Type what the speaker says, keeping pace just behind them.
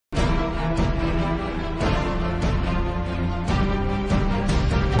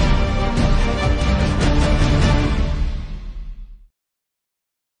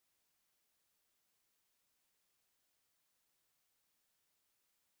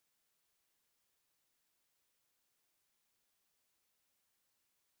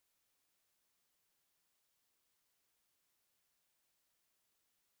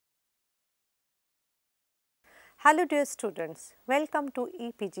Hello dear students, welcome to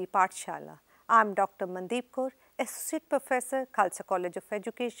EPG Pathshala. I am Dr. Mandeep Kaur, Associate Professor, Khalsa College of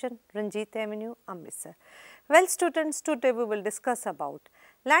Education, Ranjit Avenue, Amritsar. Well students, today we will discuss about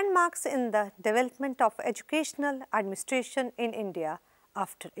landmarks in the development of educational administration in India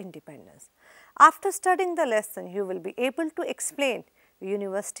after independence. After studying the lesson, you will be able to explain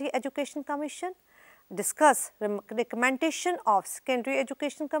University Education Commission, discuss recommendation of Secondary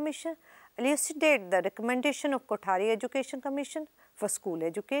Education Commission, elucidate the recommendation of Kothari Education Commission for school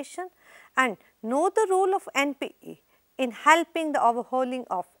education and know the role of NPE in helping the overhauling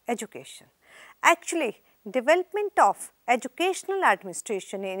of education. Actually, development of educational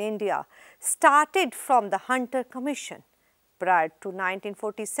administration in India started from the Hunter Commission. Prior to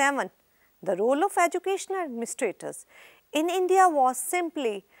 1947, the role of educational administrators in India was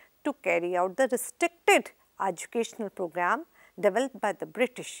simply to carry out the restricted educational program developed by the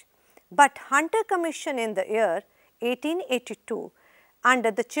British. But Hunter Commission in the year 1882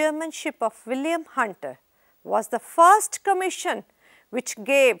 under the chairmanship of William Hunter was the first commission which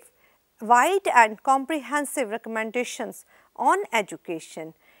gave wide and comprehensive recommendations on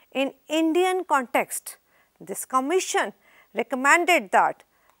education in Indian context. This commission recommended that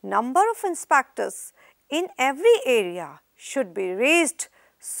number of inspectors in every area should be raised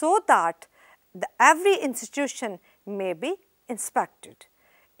so that every institution may be inspected.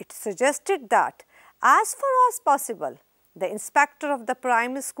 It suggested that as far as possible, the inspector of the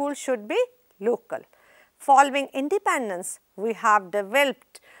primary school should be local. Following independence, we have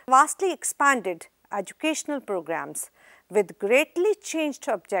developed vastly expanded educational programs with greatly changed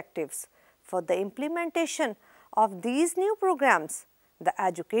objectives. For the implementation of these new programs, the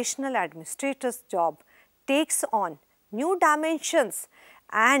educational administrator's job takes on new dimensions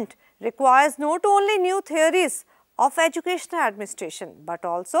and requires not only new theories of educational administration, but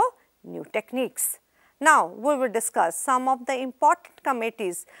also new techniques. Now, we will discuss some of the important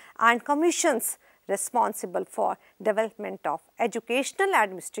committees and commissions responsible for development of educational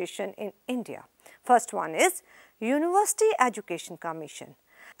administration in India. First one is University Education Commission.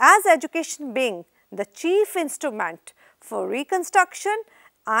 As education being the chief instrument for reconstruction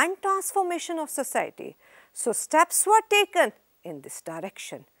and transformation of society, so steps were taken in this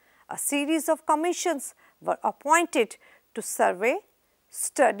direction. A series of commissions were appointed to survey,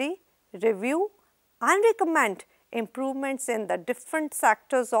 study, review and recommend improvements in the different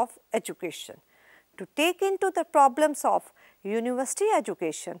sectors of education. To take into the problems of university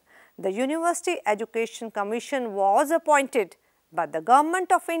education, the University Education Commission was appointed by the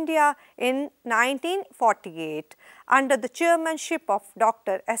Government of India in 1948 under the chairmanship of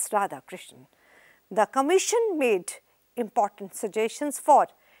Dr. S. Radhakrishnan. The commission made important suggestions for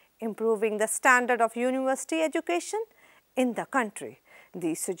improving the standard of university education in the country.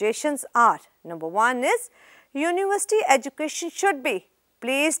 These suggestions are: number one is university education should be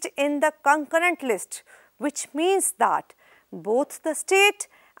placed in the concurrent list, which means that both the state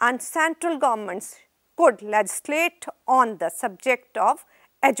and central governments could legislate on the subject of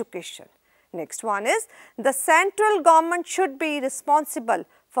education. Next one is the central government should be responsible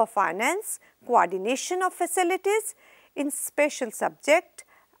for finance, coordination of facilities in special subject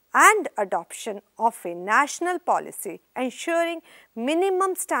and adoption of a national policy ensuring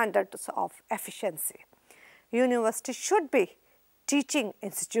minimum standards of efficiency. University should be teaching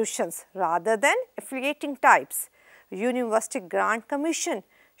institutions rather than affiliating types. University Grant Commission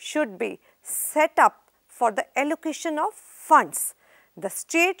should be set up for the allocation of funds. The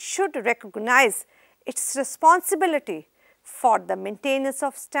state should recognize its responsibility for the maintenance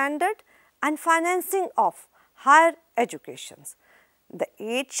of standard and financing of higher educations. The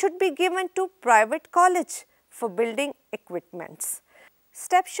aid should be given to private college for building equipments.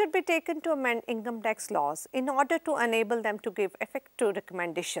 Steps should be taken to amend income tax laws in order to enable them to give effect to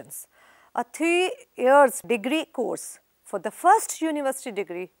recommendations. A 3 years degree course for the first university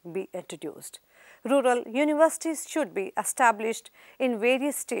degree be introduced. Rural universities should be established in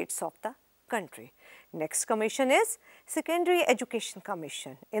various states of the country. Next commission is Secondary Education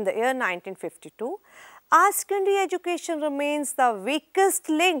Commission. In the year 1952, as secondary education remains the weakest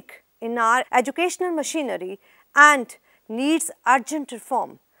link in our educational machinery and needs urgent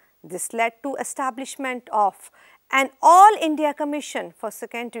reform, this led to establishment of an All India Commission for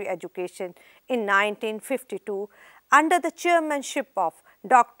Secondary Education in 1952 under the chairmanship of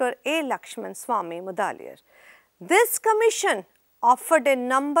Dr. A. Lakshman Swamy Mudaliar. This commission offered a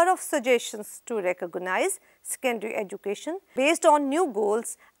number of suggestions to recognize secondary education based on new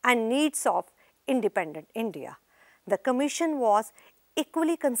goals and needs of independent India. The commission was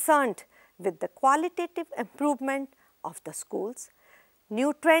equally concerned with the qualitative improvement of the schools,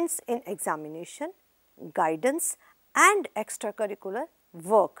 new trends in examination, guidance and extracurricular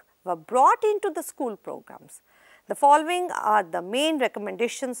work were brought into the school programs. The following are the main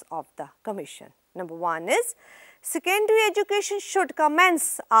recommendations of the Commission. Number 1 is secondary education should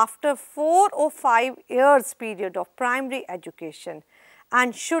commence after 4 or 5 years period of primary education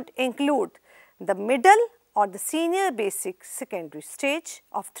and should include the middle or the senior basic secondary stage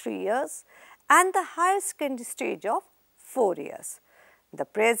of 3 years and the higher secondary stage of 4 years. The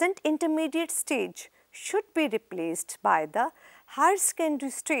present intermediate stage should be replaced by the higher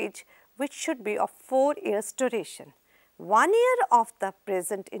secondary stage, which should be of 4 years duration. 1 year of the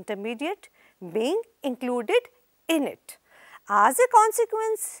present intermediate being included in it. As a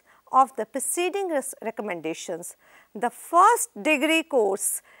consequence of the preceding recommendations, the first degree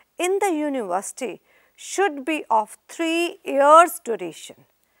course in the university should be of 3 years duration.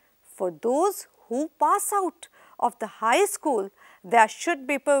 For those who pass out of the high school, there should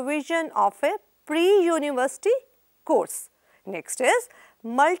be provision of a pre-university course. Next is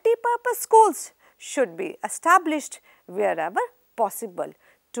multi-purpose schools should be established wherever possible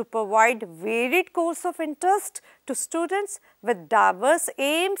to provide varied course of interest to students with diverse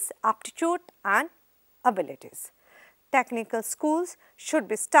aims, aptitude and abilities. Technical schools should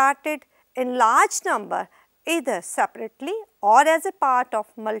be started in large number either separately or as a part of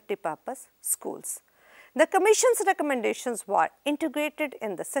multi-purpose schools. The Commission's recommendations were integrated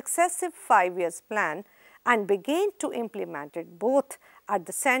in the successive 5 years plan and began to implement it both at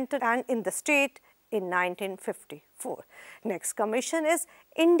the center and in the state in 1954. Next commission is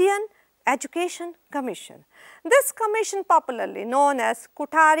Indian Education Commission. This commission, popularly known as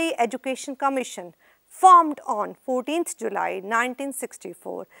Kothari Education Commission, formed on 14th July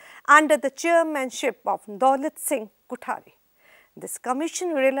 1964 under the chairmanship of Daulat Singh Kothari. This commission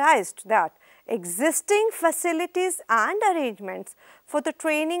realized that existing facilities and arrangements for the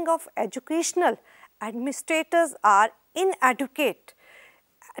training of educational administrators are inadequate.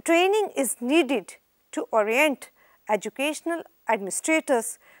 Training is needed to orient educational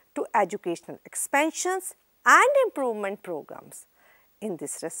administrators to educational expansions and improvement programs. In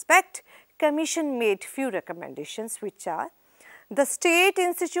this respect, Commission made few recommendations, which are the state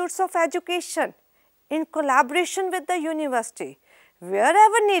institutes of education in collaboration with the university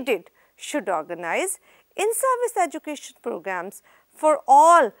wherever needed should organize in-service education programs for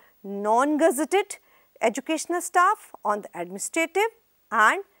all non-gazetted educational staff on the administrative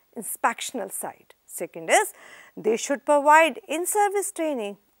and inspectional side. Second is, they should provide in-service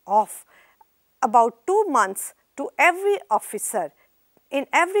training of about 2 months to every officer in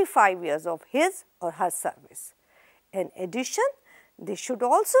every 5 years of his or her service. In addition, they should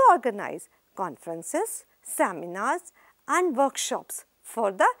also organize conferences, seminars and workshops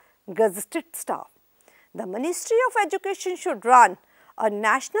for the gazetted staff. The Ministry of Education should run a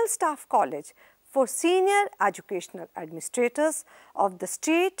national staff college for senior educational administrators of the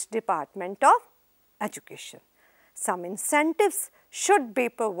State Department of Education. Some incentives should be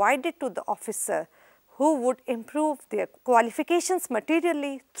provided to the officer who would improve their qualifications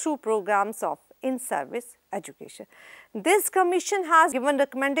materially through programs of in-service education. This commission has given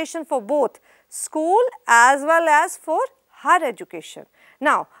recommendation for both school as well as for higher education.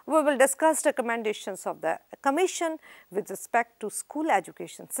 Now, we will discuss recommendations of the commission with respect to school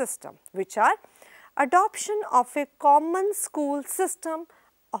education system, which are adoption of a common school system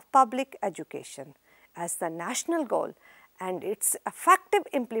of public education as the national goal and its effective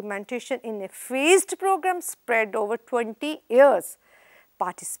implementation in a phased program spread over 20 years.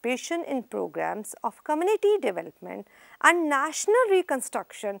 Participation in programs of community development and national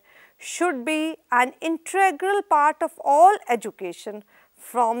reconstruction should be an integral part of all education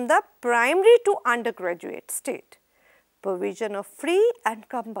from the primary to undergraduate state. Provision of free and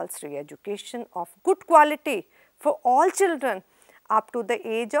compulsory education of good quality for all children up to the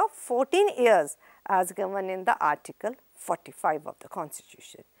age of 14 years as given in the Article 45 of the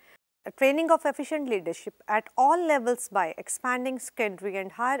Constitution. A training of efficient leadership at all levels by expanding secondary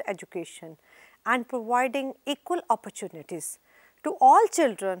and higher education and providing equal opportunities to all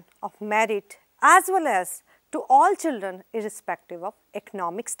children of merit as well as to all children irrespective of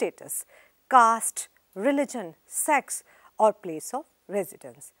economic status, caste, religion, sex or place of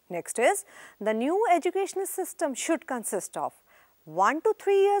residence. Next is, the new educational system should consist of 1 to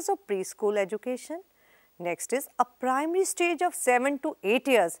 3 years of preschool education. Next is a primary stage of 7 to 8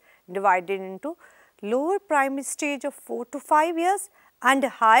 years divided into lower primary stage of 4 to 5 years and a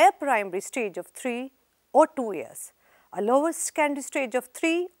higher primary stage of 3 or 2 years. A lower secondary stage of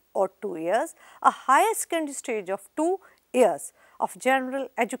 3 or 2 years, a higher secondary stage of 2 years of general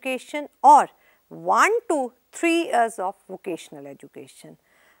education or 1 to 3 years of vocational education.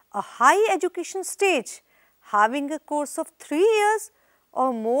 a high education stage having a course of 3 years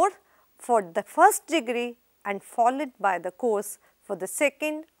or more for the first degree and followed by the course for the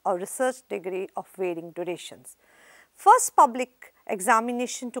second or research degree of varying durations. First public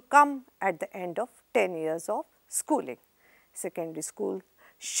examination to come at the end of 10 years of schooling. Secondary school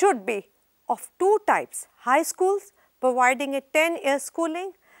should be of two types: high schools providing a 10-year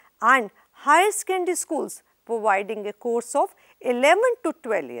schooling and higher secondary schools providing a course of 11 to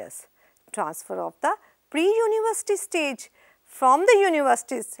 12 years. Transfer of the pre-university stage from the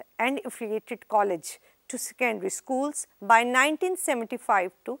universities and affiliated college to secondary schools by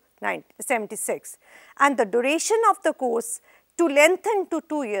 1975 to 1976, and the duration of the course to lengthen to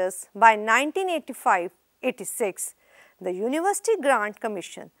 2 years by 1985-86. The University Grant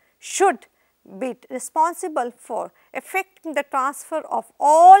Commission should be responsible for effecting the transfer of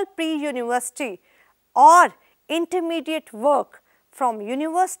all pre-university or intermediate work from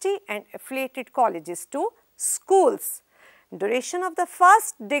university and affiliated colleges to schools. Duration of the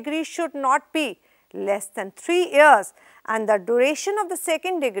first degree should not be less than 3 years and the duration of the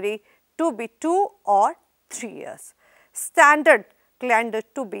second degree to be 2 or 3 years. Standard calendar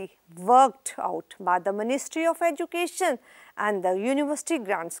to be worked out by the Ministry of Education and the University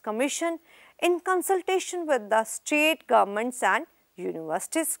Grants Commission in consultation with the state governments and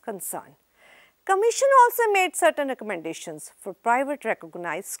universities concerned. Commission also made certain recommendations for private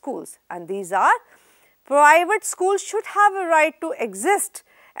recognized schools, and these are: private schools should have a right to exist,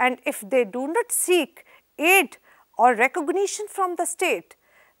 and if they do not seek aid or recognition from the state,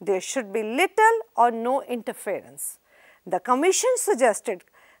 there should be little or no interference. The Commission suggested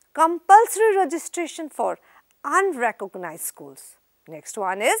compulsory registration for unrecognized schools. Next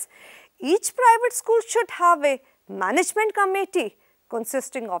one is, each private school should have a management committee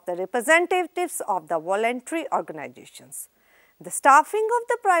consisting of the representatives of the voluntary organizations. The staffing of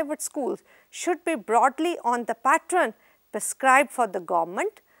the private schools should be broadly on the pattern prescribed for the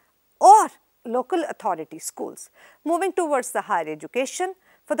government or local authority schools. Moving towards the higher education,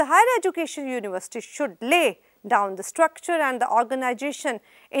 for the higher education, universities should lay down the structure and the organization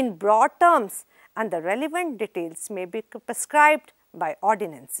in broad terms, and the relevant details may be prescribed by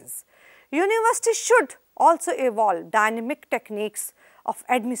ordinances. Universities should also evolve dynamic techniques of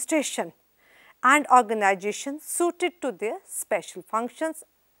administration and organization suited to their special functions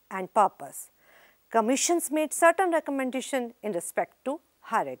and purpose. Commissions made certain recommendations in respect to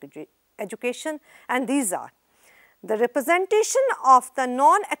higher education, and these are: the representation of the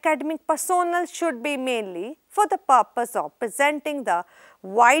non-academic personnel should be mainly for the purpose of presenting the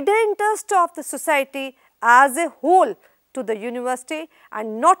wider interest of the society as a whole to the university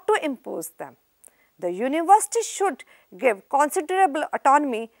and not to impose them. The university should give considerable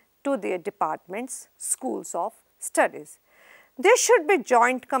autonomy to their departments, schools of studies. There should be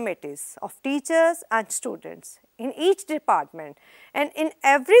joint committees of teachers and students in each department, and in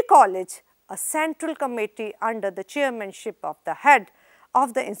every college a central committee under the chairmanship of the head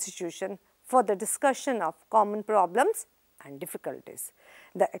of the institution for the discussion of common problems and difficulties.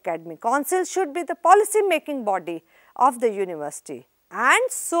 The academic council should be the policy making body of the university and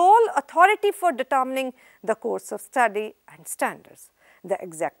sole authority for determining the course of study and standards. The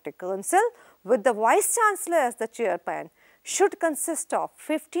executive council, with the vice chancellor as the chairman, should consist of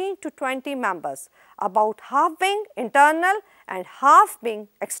 15 to 20 members, about half being internal and half being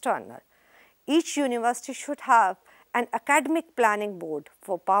external. Each university should have an academic planning board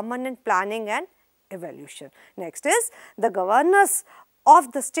for permanent planning and evaluation. Next is, the governors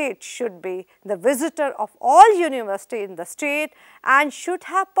of the state should be the visitor of all universities in the state and should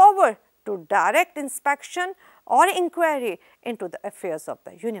have power to direct inspection or inquiry into the affairs of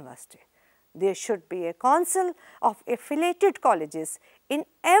the university. There should be a council of affiliated colleges in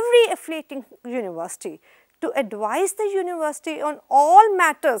every affiliating university to advise the university on all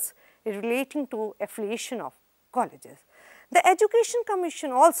matters relating to affiliation of colleges. The Education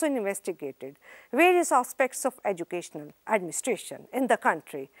Commission also investigated various aspects of educational administration in the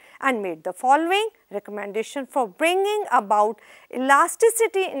country and made the following recommendation for bringing about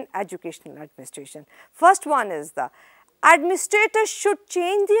elasticity in educational administration. First one is, the administrators should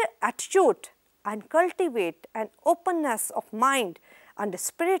change their attitude and cultivate an openness of mind and a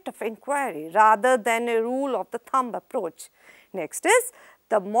spirit of inquiry rather than a rule of the thumb approach. Next is,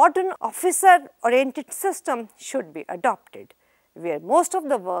 the modern officer-oriented system should be adopted, where most of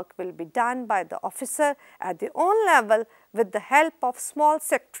the work will be done by the officer at their own level with the help of small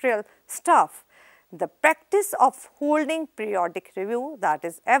sectorial staff. The practice of holding periodic review, that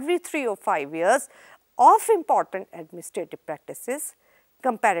is every 3 or 5 years, of important administrative practices,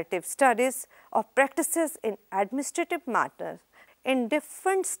 comparative studies of practices in administrative matters in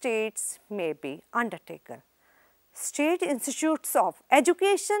different states may be undertaken. State Institutes of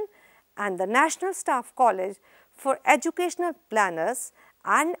Education and the National Staff College for Educational Planners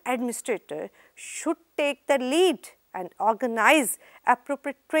and Administrators should take the lead and organize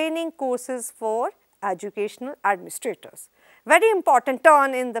appropriate training courses for educational administrators. Very important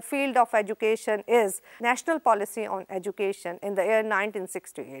turn in the field of education is National Policy on Education in the year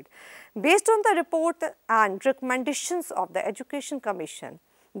 1968. Based on the report and recommendations of the Education Commission,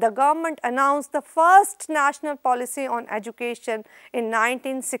 the government announced the first national policy on education in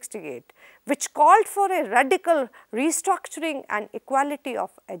 1968, which called for a radical restructuring and equality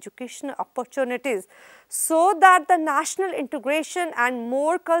of educational opportunities so that the national integration and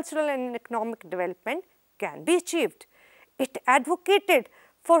more cultural and economic development can be achieved. It advocated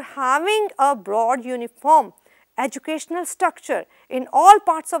for having a broad uniform educational structure in all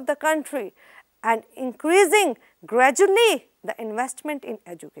parts of the country and increasing gradually the investment in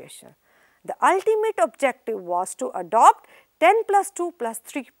education. The ultimate objective was to adopt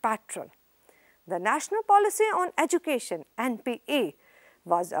 10+2+3 pattern. The National Policy on Education (NPE)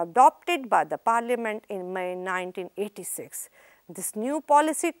 was adopted by the Parliament in May 1986. This new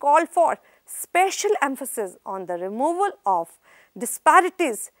policy called for special emphasis on the removal of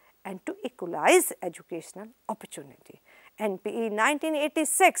disparities and to equalize educational opportunity. NPE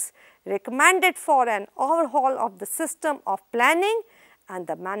 1986 recommended for an overhaul of the system of planning and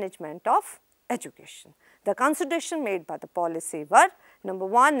the management of education. The consideration made by the policy were: number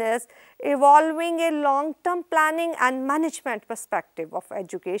one is evolving a long-term planning and management perspective of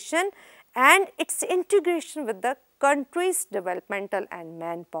education and its integration with the country's developmental and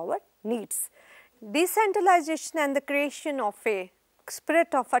manpower needs. Decentralization and the creation of a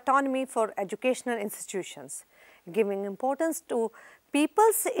spirit of autonomy for educational institutions, giving importance to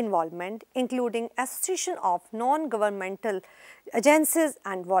people's involvement, including association of non-governmental agencies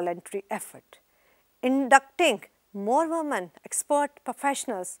and voluntary effort. Inducting more women expert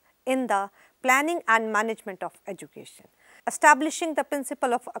professionals in the planning and management of education. Establishing the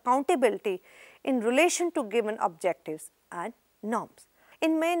principle of accountability in relation to given objectives and norms.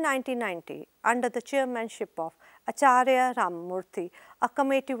 In May 1990, under the chairmanship of Acharya Ramamurthy, a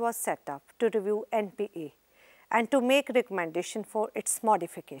committee was set up to review NPE and to make recommendation for its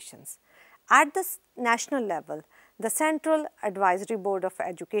modifications. At the national level, the Central Advisory Board of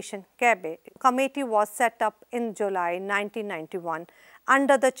Education (CABE) committee was set up in July 1991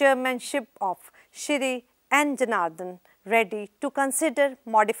 under the chairmanship of Shri N. Janardhan Reddy to consider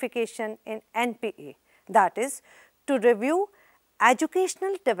modification in NPE, that is, to review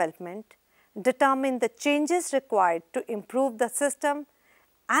educational development, determine the changes required to improve the system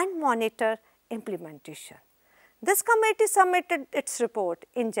and monitor implementation. This committee submitted its report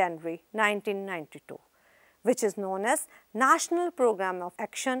in January 1992, which is known as National Program of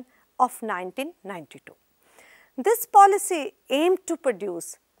Action of 1992. This policy aimed to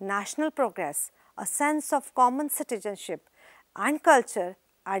produce national progress, a sense of common citizenship and culture,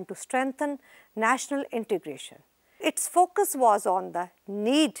 and to strengthen national integration. Its focus was on the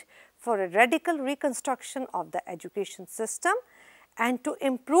need for a radical reconstruction of the education system and to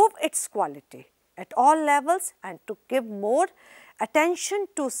improve its quality at all levels and to give more attention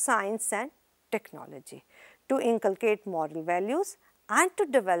to science and technology, to inculcate moral values and to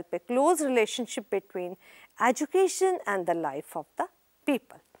develop a close relationship between education and the life of the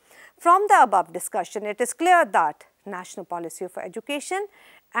people. From the above discussion, it is clear that National Policy of Education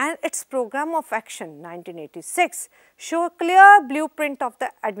and its Program of Action 1986 show a clear blueprint of the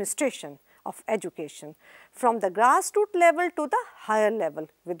administration of education from the grassroots level to the higher level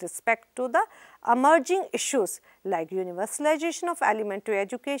with respect to the emerging issues like universalization of elementary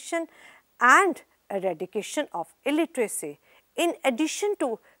education and eradication of illiteracy, in addition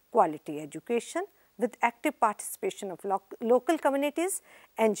to quality education with active participation of local communities,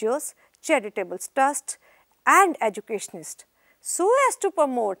 NGOs, charitable trusts and educationists, so as to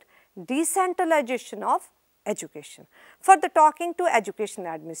promote decentralization of education. Further, talking to education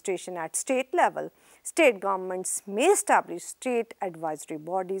administration at state level, state governments may establish state advisory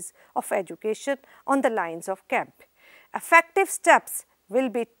bodies of education on the lines of CABE. Effective steps will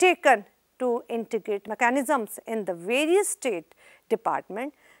be taken to integrate mechanisms in the various state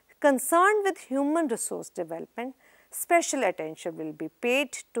departments concerned with human resource development. Special attention will be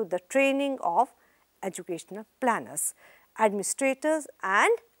paid to the training of educational planners, administrators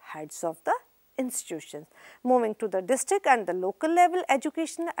and heads of the institutions. Moving to the district and the local level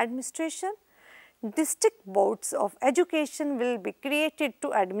education administration, district boards of education will be created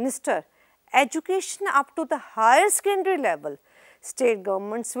to administer education up to the higher secondary level. State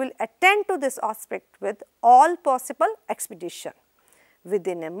governments will attend to this aspect with all possible expedition.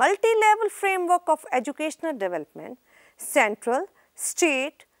 within a multi-level framework of educational development. Central,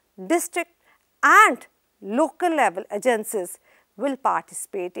 state, district and local level agencies will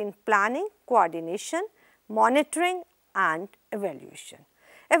participate in planning, coordination, monitoring and evaluation.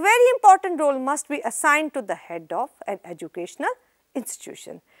 A very important role must be assigned to the head of an educational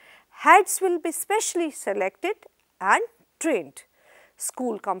institution. Heads will be specially selected and trained.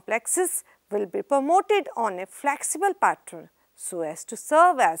 School complexes will be promoted on a flexible pattern so as to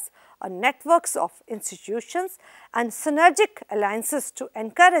serve as a networks of institutions and synergic alliances to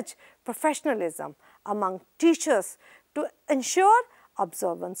encourage professionalism among teachers to ensure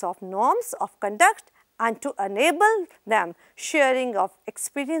observance of norms of conduct and to enable them sharing of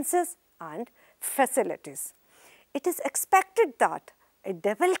experiences and facilities. It is expected that a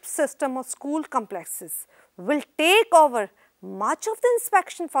developed system of school complexes will take over much of the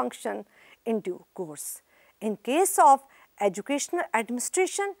inspection function in due course. In case of educational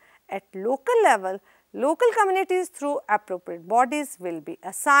administration at local level, local communities through appropriate bodies will be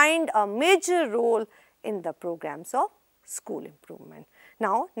assigned a major role in the programs of school improvement.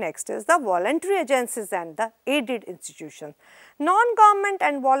 Now, next is the voluntary agencies and the aided institutions. Non-government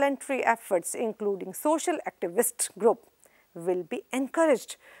and voluntary efforts including social activist group will be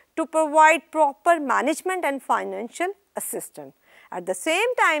encouraged to provide proper management and financial assistance. At the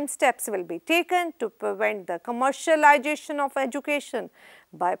same time, steps will be taken to prevent the commercialization of education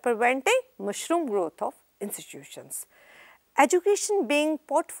by preventing mushroom growth of institutions. Education being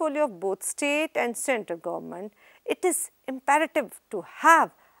portfolio of both state and central government, it is imperative to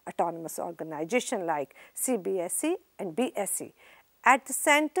have autonomous organization like CBSE and BSE at the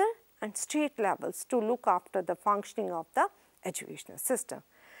center and state levels to look after the functioning of the educational system.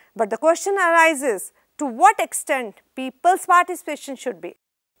 But the question arises, to what extent people's participation should be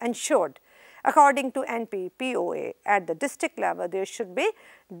ensured? According to NPPOA, at the district level, there should be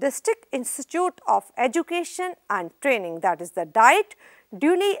District Institute of Education and Training, that is the DIET,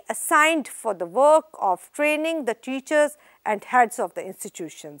 duly assigned for the work of training the teachers and heads of the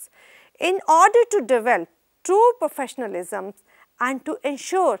institutions. In order to develop true professionalism and to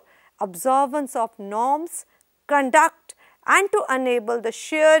ensure observance of norms, conduct and to enable the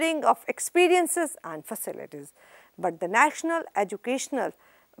sharing of experiences and facilities. But the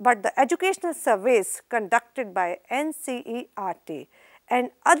educational surveys conducted by NCERT and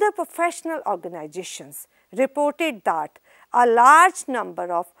other professional organizations reported that a large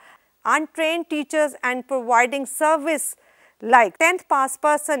number of untrained teachers and providing service like 10th pass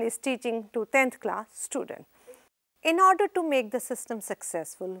person is teaching to 10th class student. In order to make the system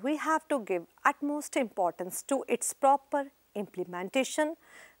successful, we have to give utmost importance to its proper implementation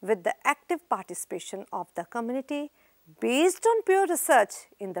with the active participation of the community based on pure research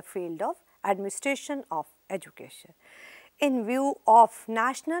in the field of administration of education. In view of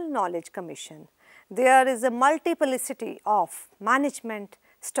National Knowledge Commission, there is a multiplicity of management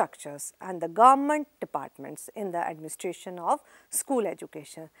structures and the government departments in the administration of school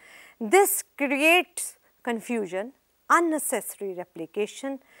education. This creates confusion, unnecessary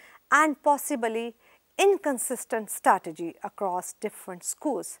replication and possibly inconsistent strategy across different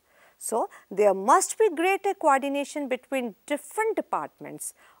schools. So, there must be greater coordination between different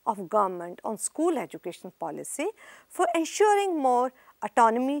departments of government on school education policy for ensuring more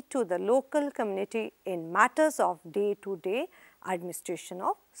autonomy to the local community in matters of day-to-day administration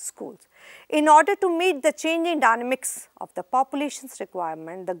of schools. In order to meet the changing dynamics of the population's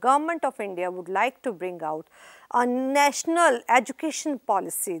requirement, the Government of India would like to bring out a national education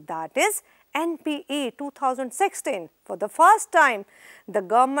policy, that is NPE 2016. For the first time, the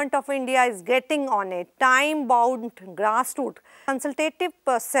Government of India is getting on a time-bound grassroots consultative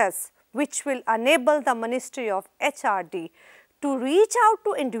process which will enable the Ministry of HRD to reach out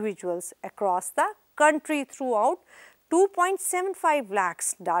to individuals across the country throughout 2.75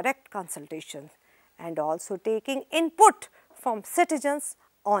 lakhs direct consultations and also taking input from citizens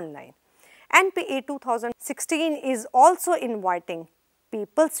online. NPE 2016 is also inviting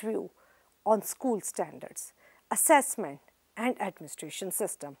people's view on school standards, assessment and administration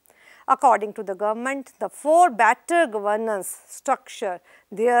system. According to the government, for better governance structure,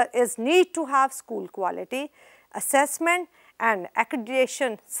 there is need to have school quality, assessment and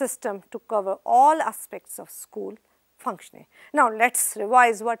accreditation system to cover all aspects of school functioning. Now, let us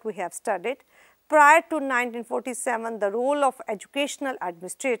revise what we have studied. Prior to 1947, the role of educational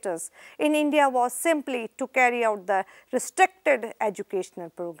administrators in India was simply to carry out the restricted educational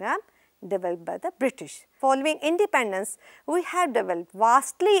program developed by the British. Following independence, we have developed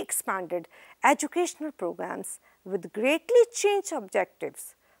vastly expanded educational programs with greatly changed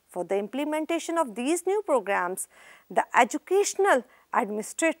objectives. For the implementation of these new programs, the educational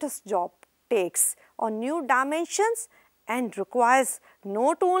administrator's job takes on new dimensions and requires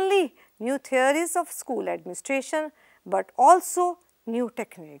not only new theories of school administration, but also new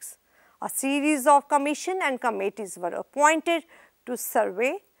techniques. A series of commission and committees were appointed to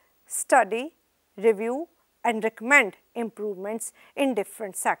survey, study, review and recommend improvements in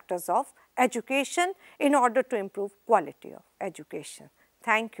different sectors of education in order to improve quality of education.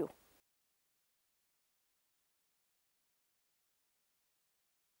 Thank you.